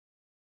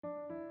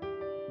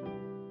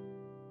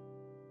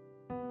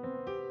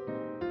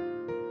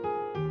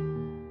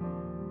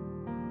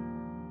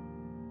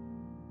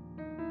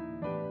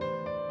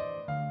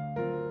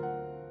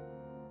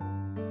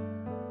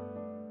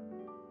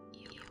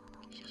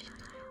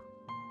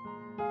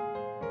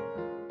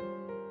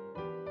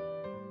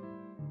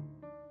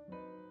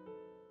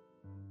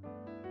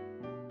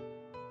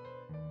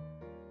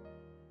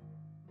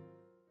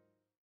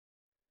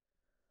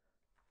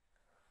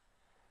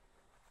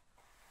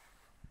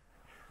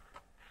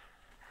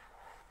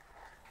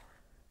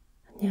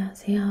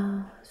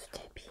안녕하세요.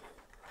 수제비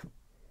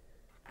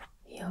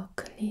이어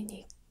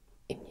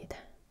클리닉입니다.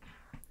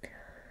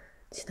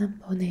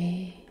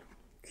 지난번에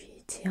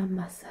귀 지압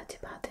마사지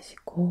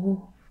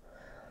받으시고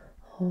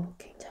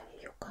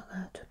굉장히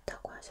효과가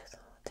좋다고 하셔서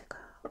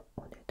제가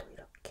오늘도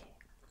이렇게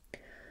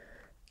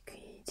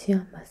귀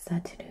지압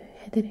마사지를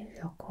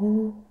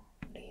해드리려고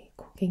우리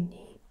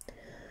고객님,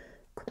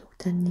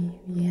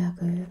 구독자님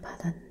예약을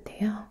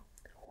받았는데요.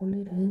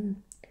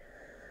 오늘은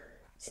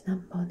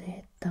지난번에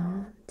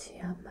했던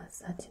지압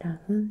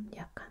마사지랑은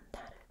약간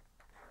다른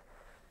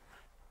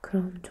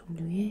그런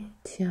종류의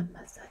지압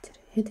마사지를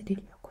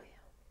해드리려고 해요.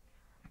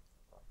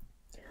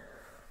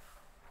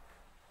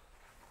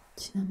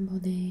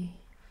 지난번에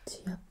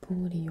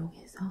지압봉을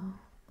이용해서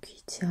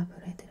귀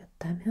지압을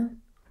해드렸다면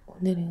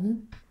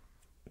오늘은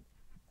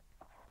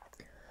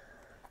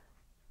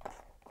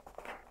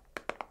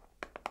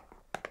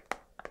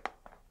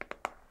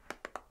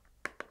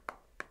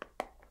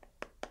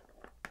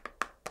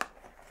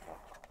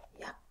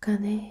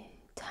약간의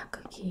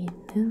자극이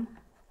있는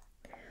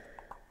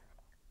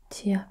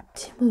지압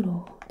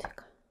침으로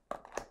제가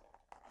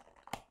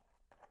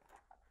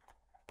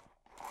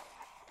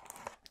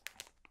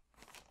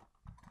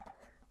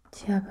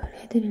지압을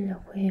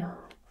해드리려고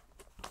해요.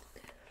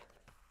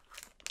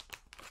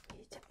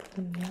 이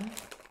제품은요,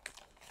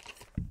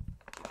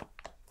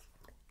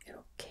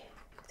 이렇게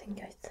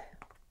생겨있어요.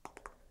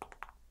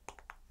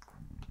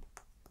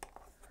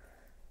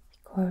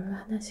 이걸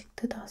하나씩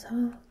뜯어서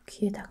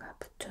귀에다가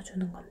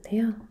붙여주는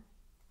건데요.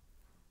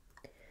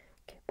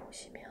 이렇게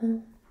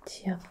보시면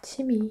지압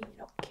침이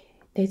이렇게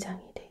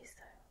내장이 돼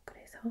있어요.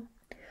 그래서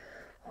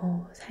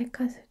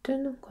살갗을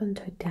뚫는 건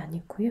절대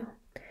아니고요.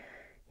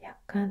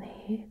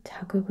 약간의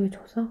자극을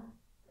줘서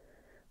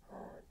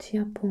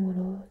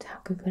지압봉으로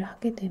자극을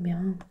하게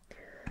되면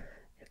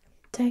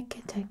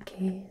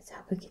짧게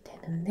자극이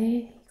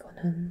되는데,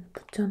 이거는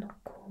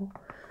붙여놓고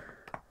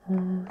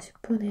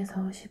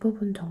 10분에서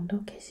 15분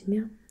정도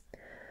계시면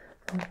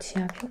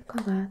지압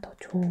효과가 더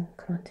좋은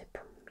그런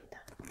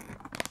제품입니다.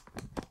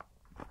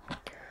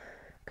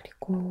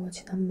 그리고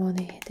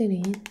지난번에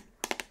해드린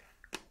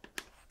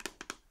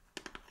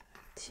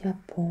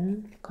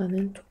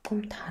지압봉과는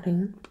조금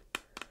다른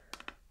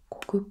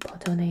고급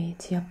버전의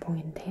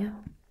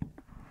지압봉인데요.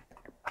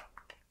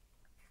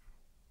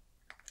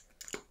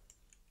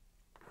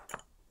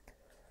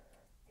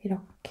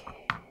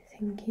 이렇게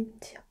생긴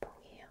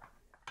지압봉이에요.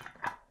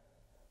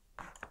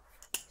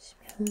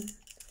 보시면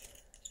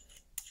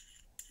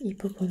이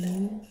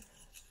부분을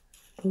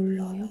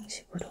롤러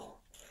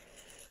형식으로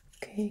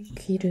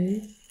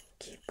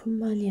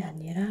귀뿐만이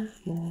아니라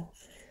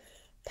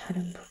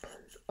다른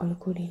부분,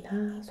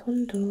 얼굴이나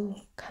손도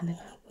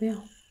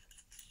가능하고요.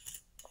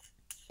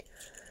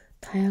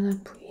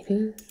 다양한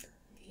부위를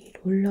이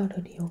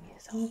롤러를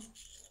이용해서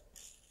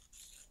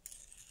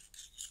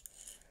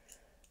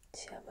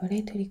지압을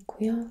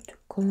해드리고요.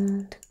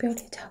 조금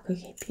특별히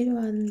자극이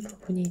필요한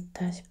부분이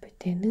있다 싶을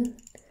때는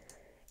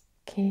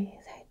이렇게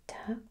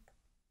살짝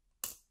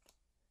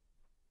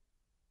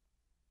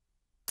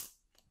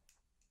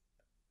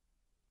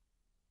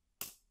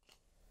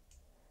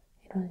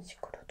이런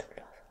식으로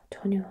눌러서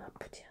전혀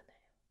아프지 않아요.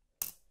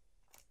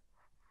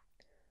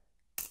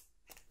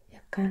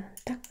 약간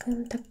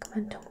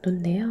따끔따끔한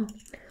정도인데요.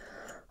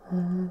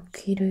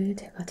 귀를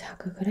제가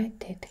자극을 할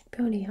때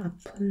특별히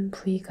아픈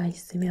부위가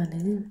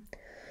있으면은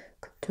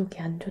그쪽이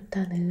안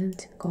좋다는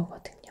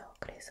증거거든요.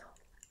 그래서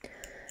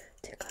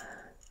제가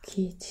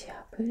귀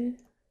지압을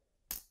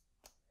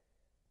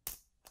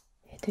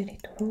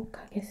해드리도록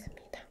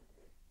하겠습니다.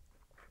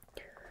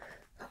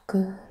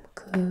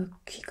 가끔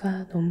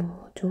귀가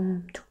너무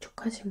좀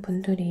축축하신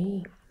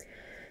분들이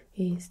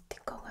이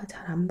스티커가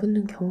잘 안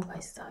붙는 경우가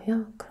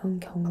있어요. 그런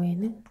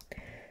경우에는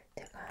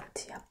제가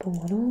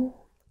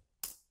지압봉으로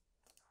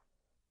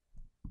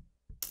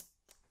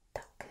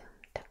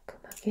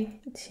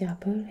따끔따끔하게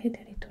지압을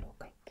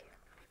해드리도록 할게요.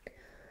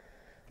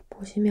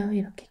 보시면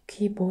이렇게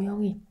귀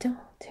모형이 있죠?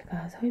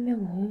 제가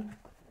설명을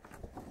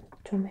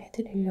좀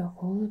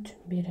해드리려고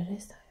준비를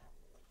했어요.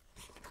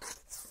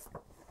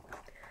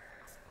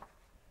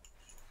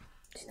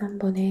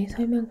 지난번에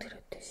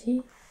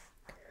설명드렸듯이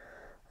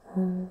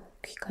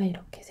귀가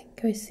이렇게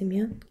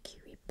생겨있으면 귀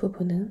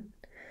윗부분은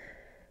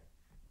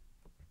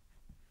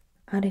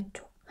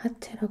아래쪽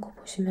하체라고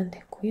보시면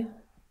되고요.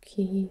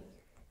 귀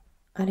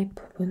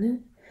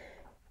아랫부분은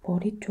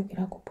머리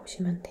쪽이라고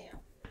보시면 돼요.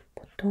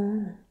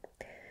 보통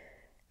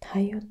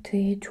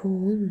다이어트에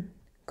좋은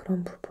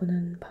그런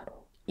부분은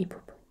바로 이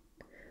부분,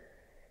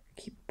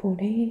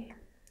 귓볼의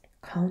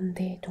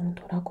가운데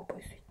정도라고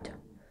볼 수 있죠.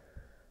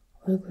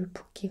 얼굴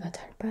붓기가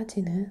잘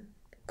빠지는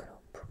그런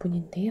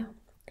부분인데요.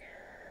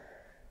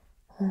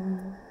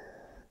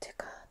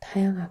 제가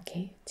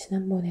다양하게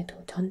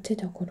지난번에도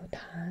전체적으로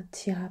다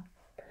지압을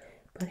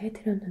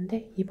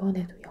해드렸는데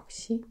이번에도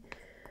역시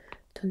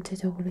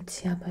전체적으로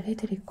지압을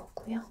해드릴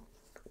거고요.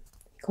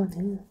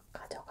 이거는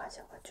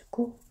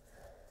가져가셔가지고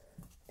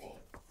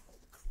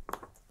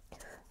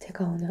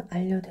제가 오늘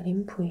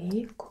알려드린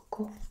부위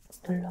꾹꾹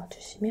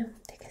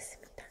눌러주시면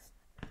되겠습니다.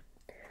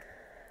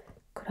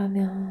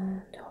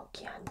 그러면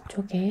저기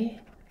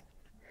안쪽에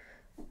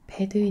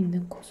베드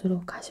있는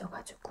곳으로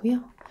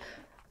가셔가지고요.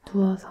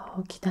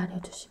 누워서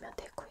기다려주시면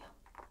되고요.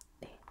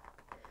 네.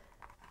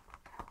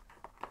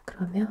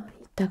 그러면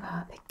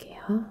이따가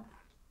뵐게요.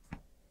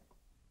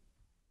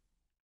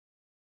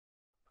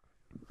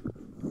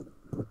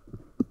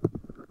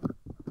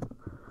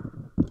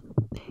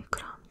 네,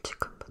 그럼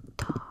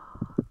지금부터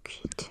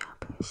귀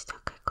치압을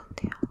시작할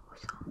건데요.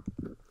 우선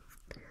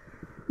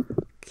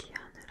귀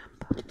안을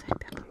한번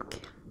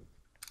살펴볼게요.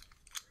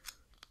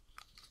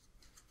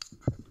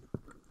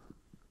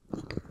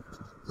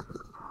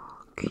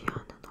 귀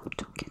안은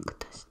엄청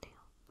깨끗하시네요.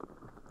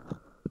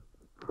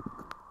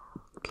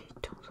 귀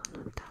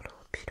청소는 따로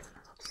필요는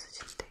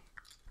없으신데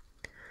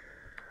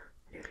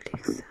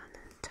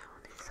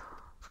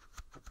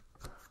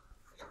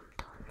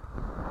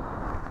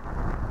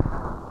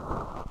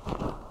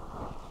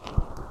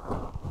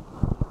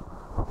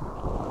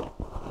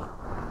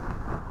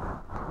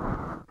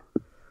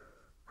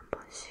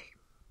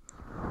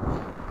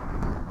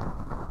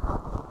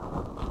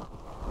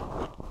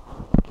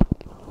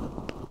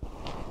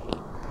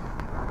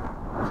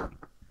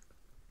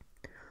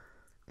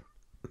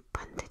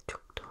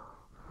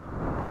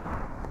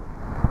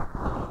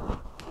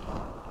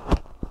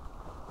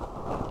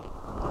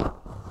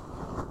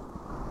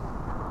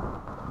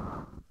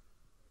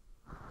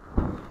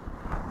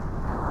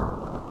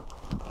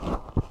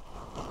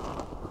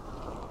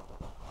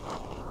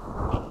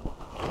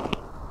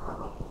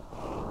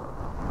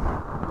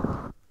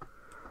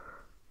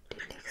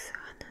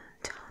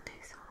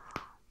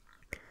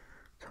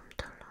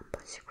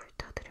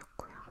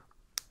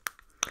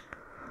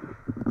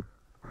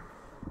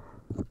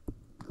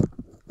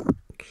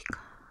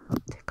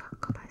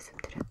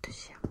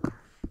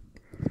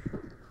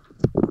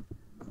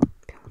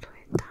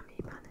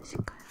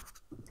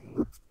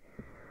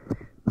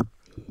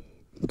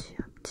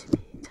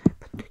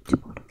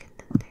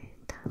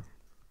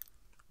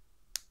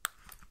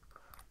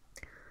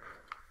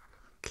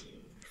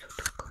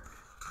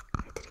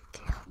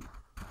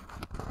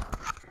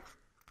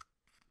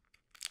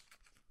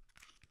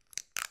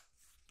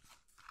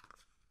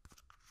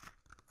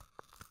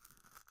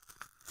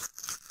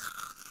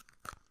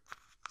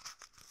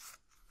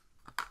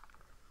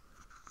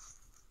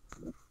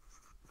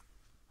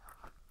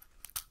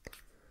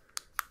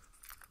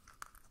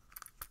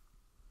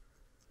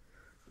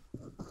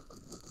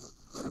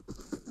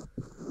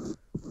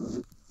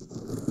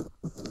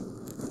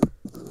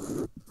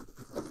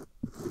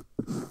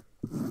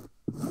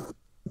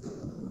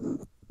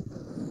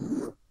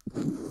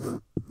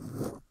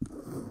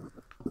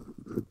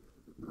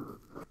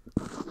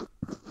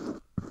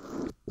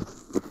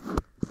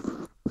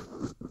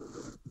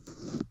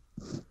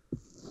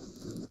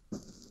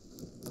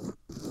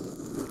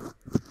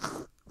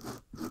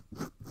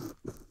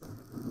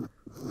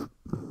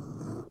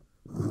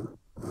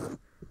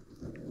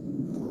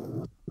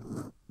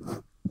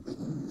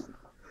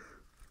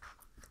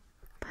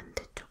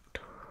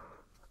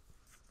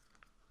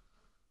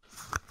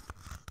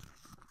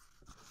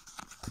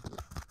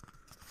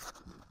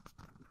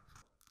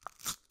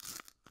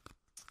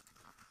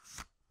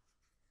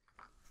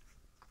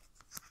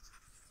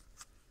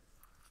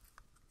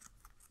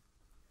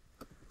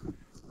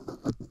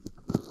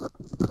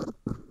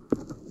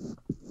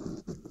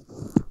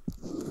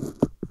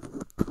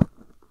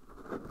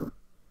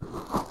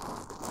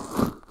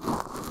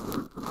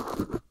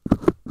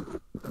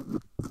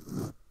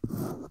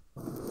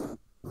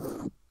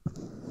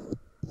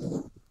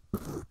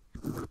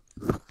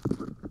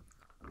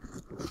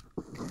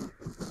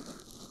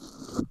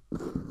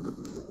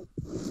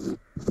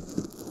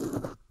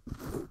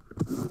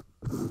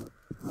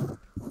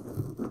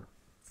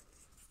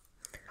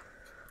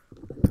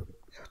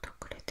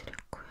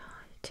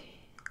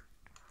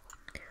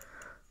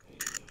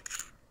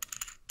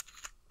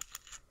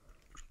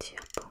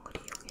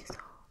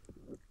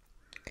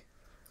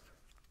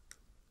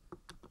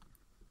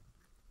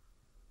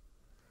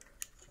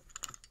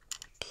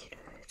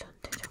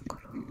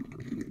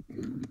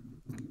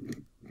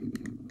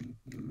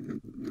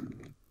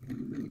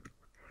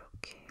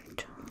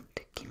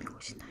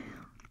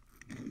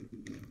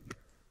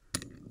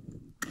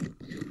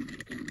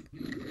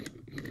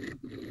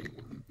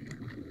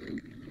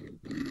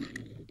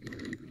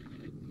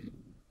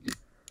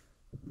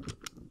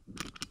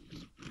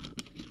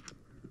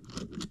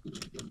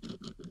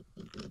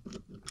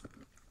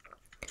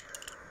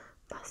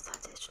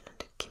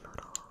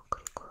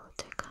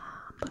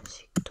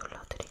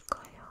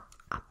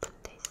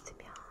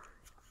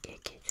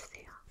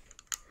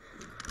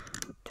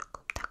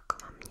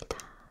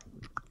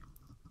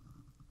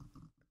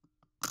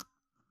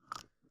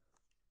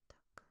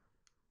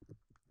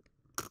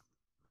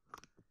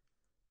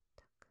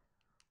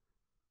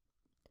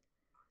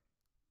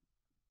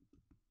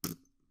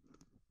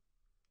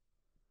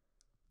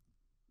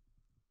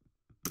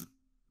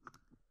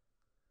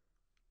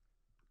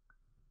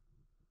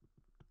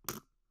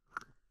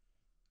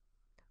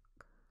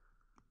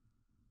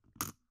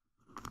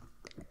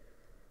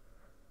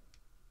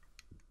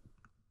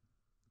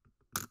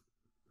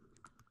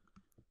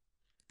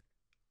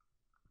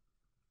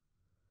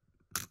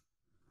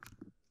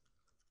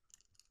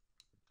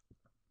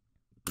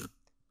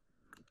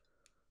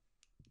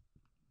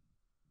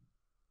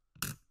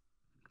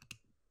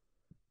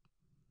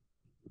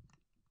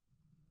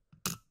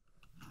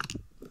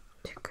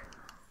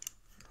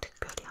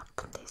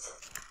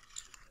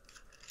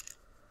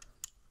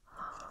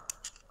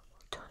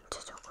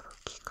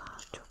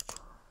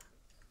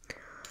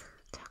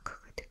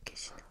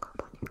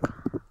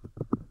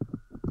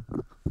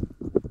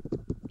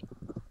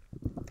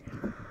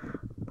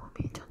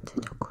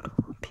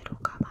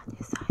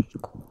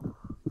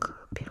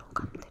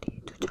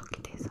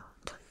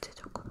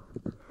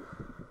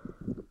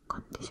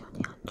컨디션이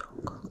안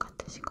좋은 것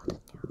같으시거든요.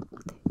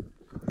 네.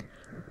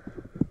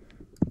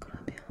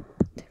 그러면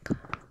제가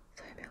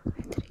설명을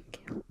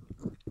해드릴게요.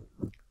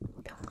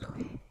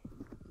 평소에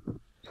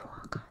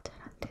소화가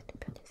잘 안 되는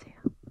편이세요?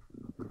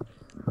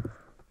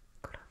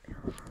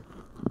 그러면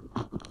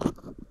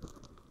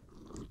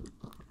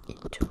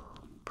이쪽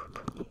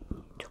부분이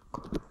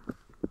조금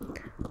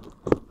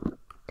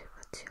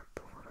제가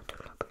지압봉으로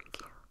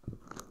눌러볼게요.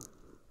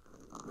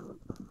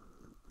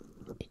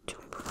 이쪽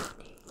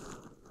부분이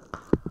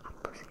안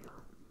보세요?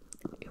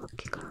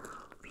 여기가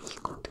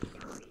위거든요.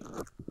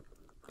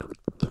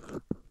 여기.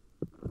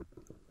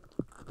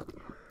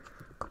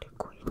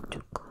 그리고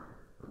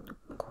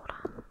이쪽은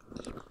코랑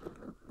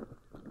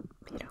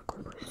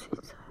입이라고 볼 수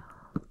있어요.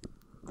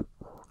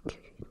 귀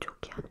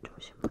쪽이 안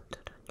좋으신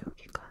분들은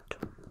여기가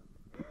좀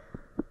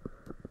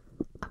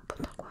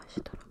아프다고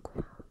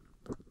하시더라고요.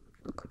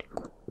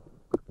 그리고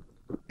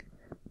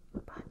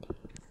많이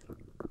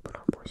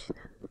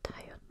물어보시는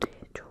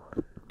다이어트에 좋은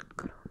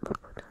그런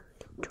부분은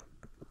이쪽.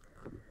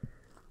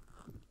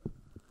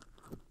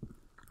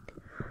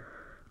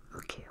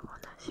 여기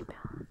원하시면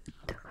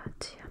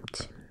다같이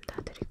앞침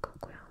놔드릴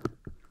거고요.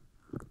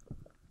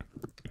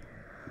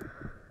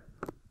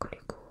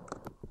 그리고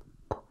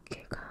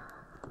어깨가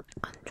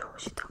안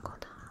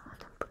좋으시다거나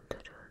하는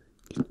분들은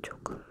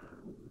이쪽을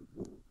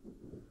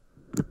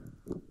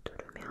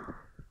누르면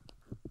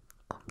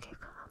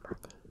어깨가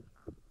많이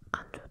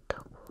안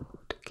좋다고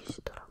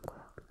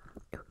느끼시더라고요.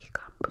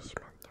 여기가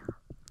아프시면요.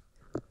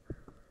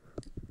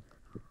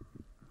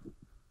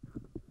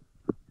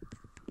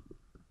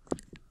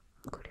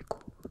 그리고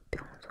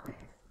평소에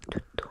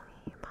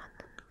두통이 많은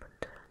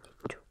분들은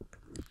이쪽.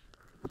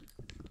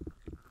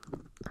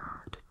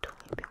 두통이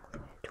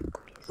평소에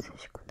조금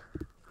있으시구나.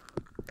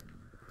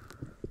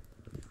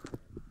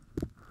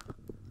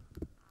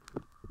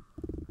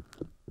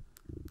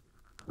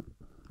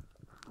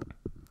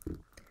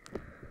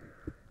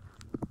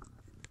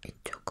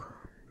 이쪽은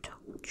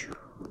척추.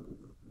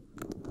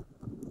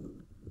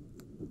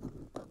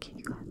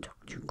 여기가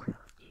척추고요.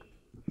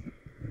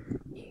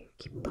 이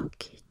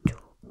귓바퀴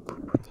쪽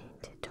부분이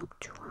이제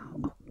척추와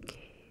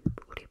어깨,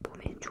 우리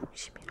몸의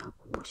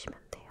중심이라고 보시면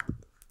돼요.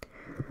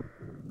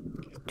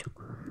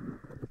 이쪽은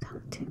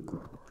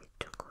상체고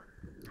이쪽은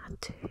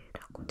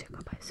하체라고 제가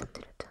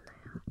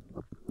말씀드렸잖아요.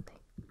 네.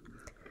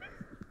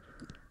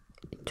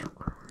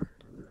 이쪽은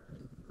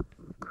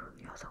그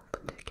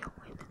여성분들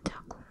경우에는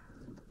자궁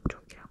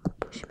쪽이라고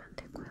보시면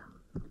되고요.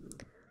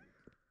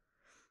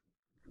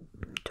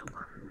 이쪽은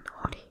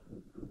허리,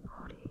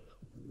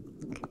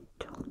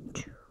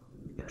 척추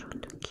이런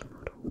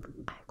느낌으로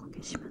알고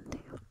계시면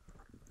돼요.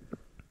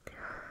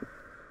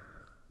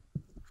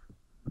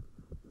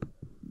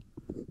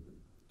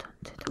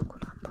 전체적으로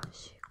한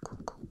번씩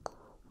꾹꾹꾹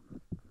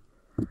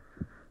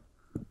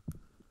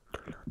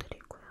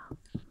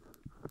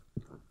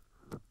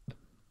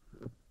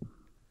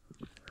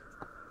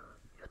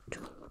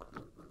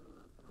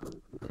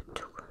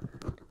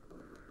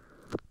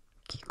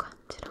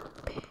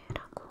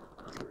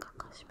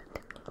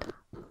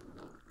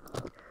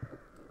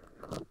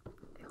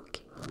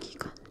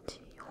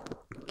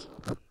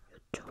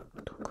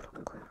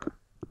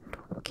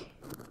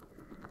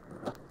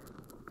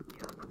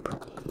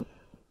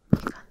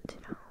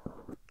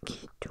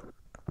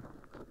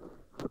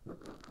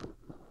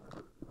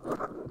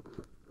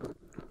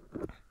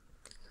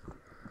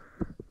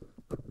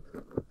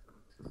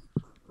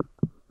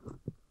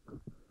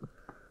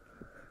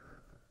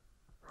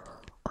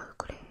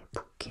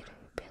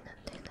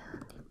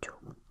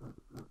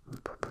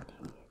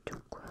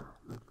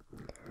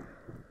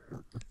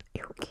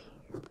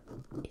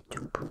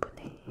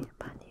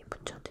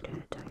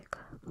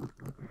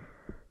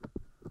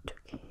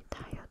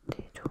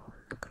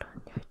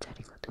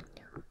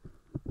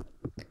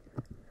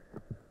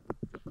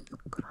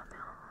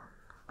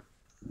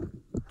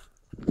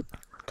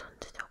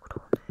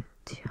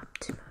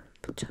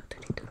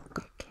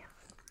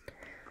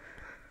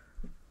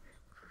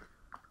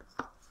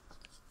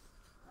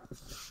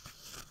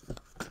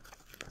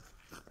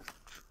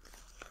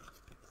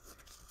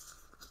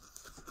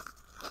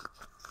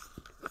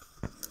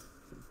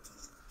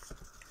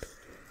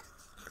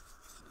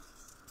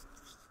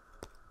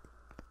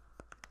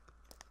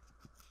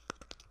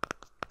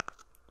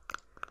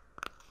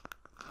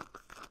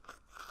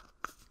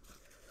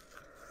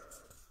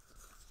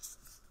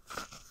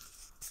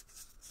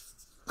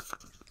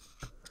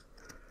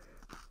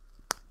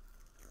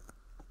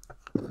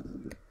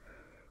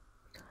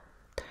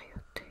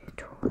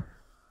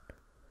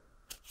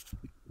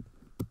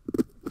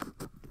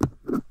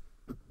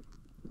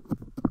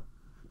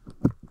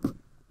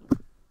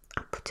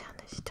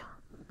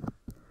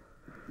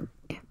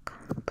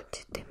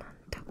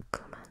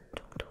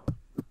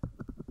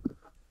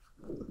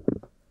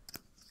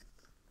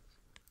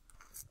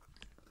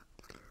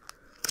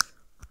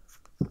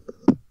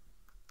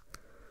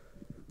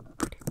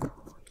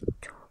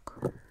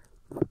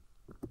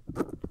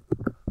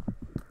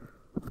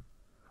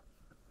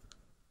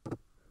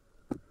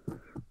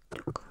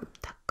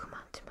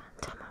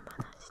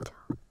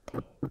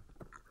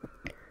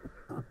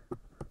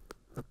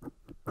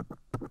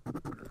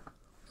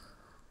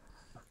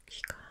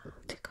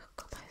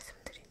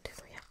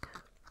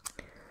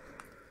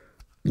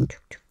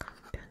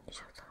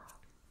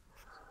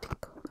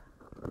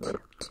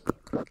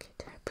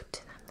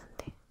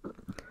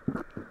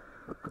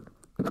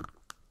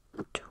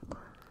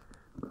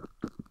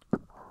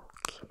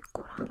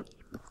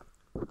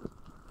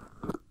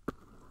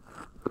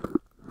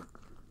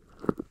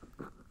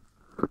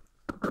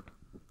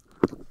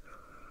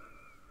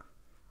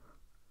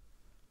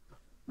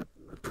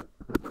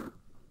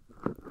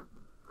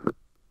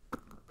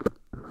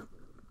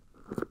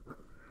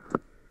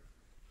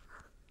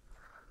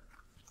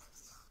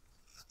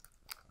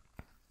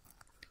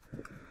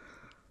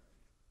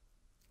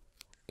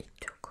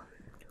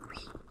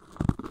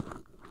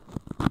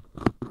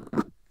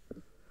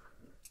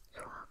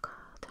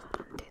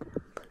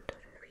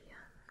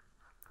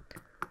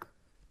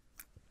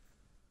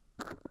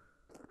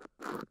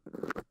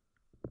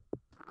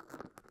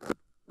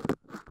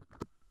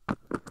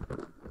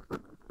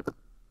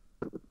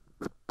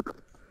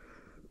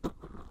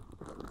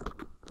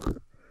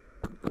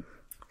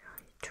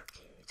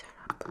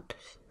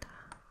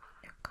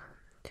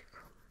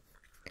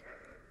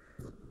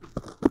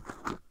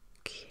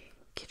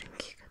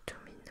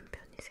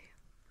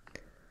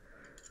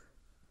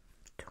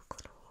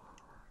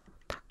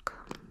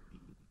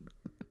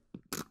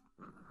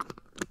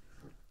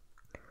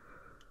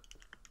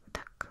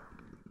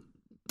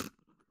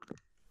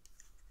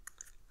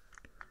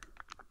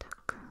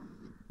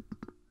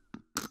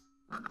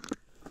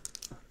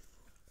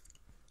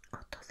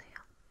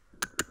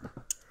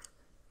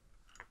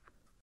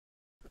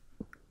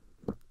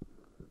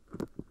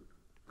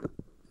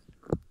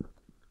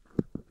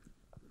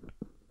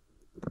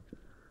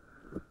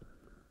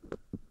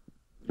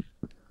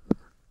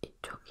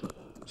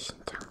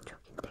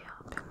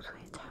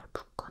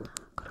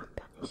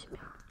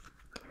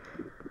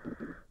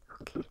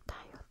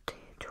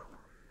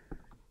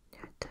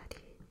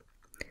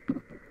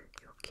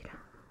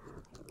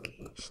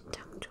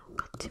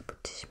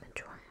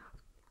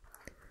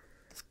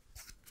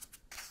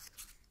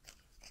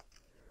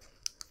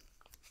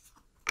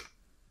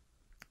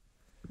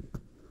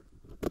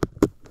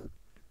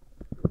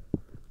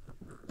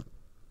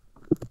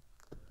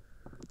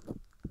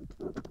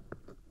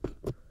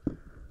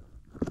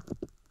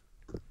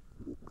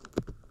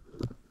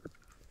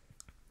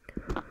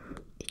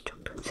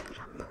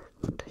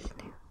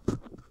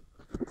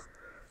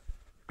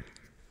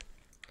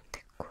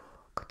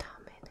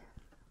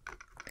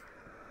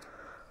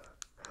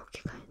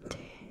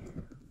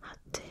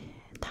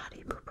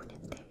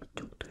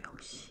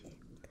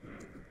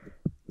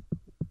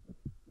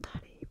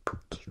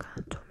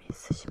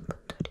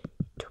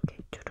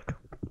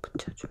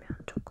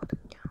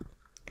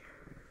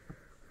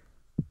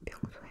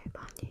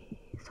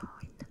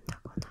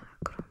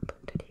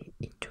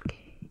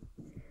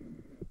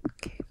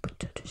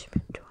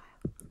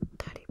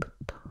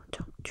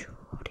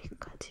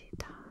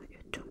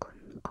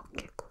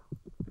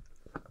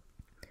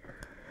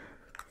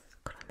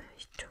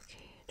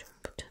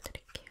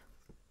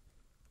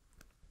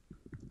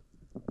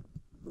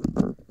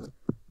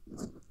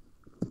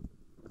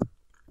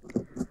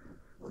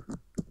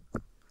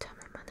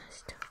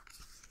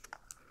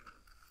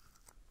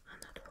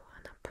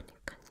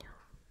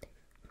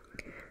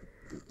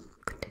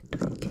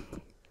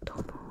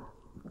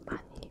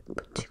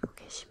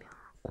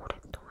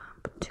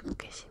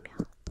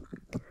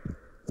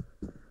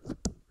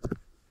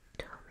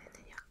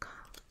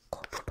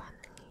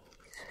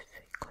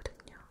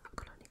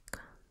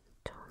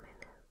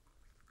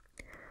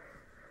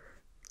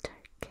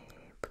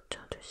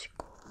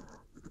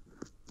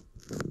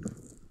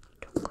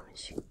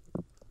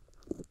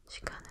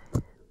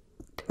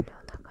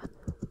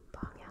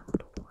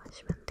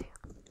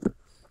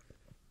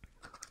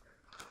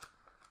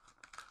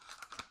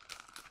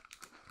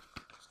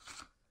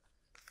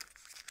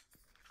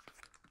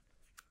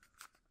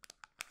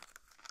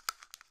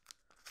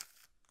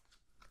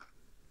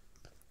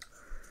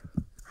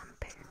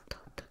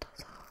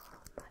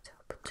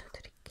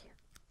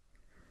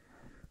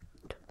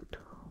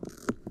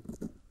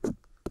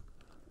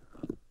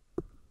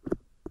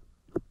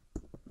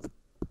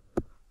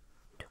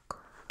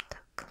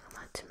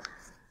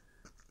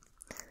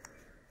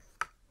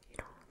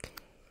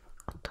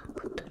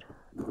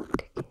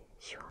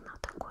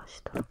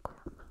하시도록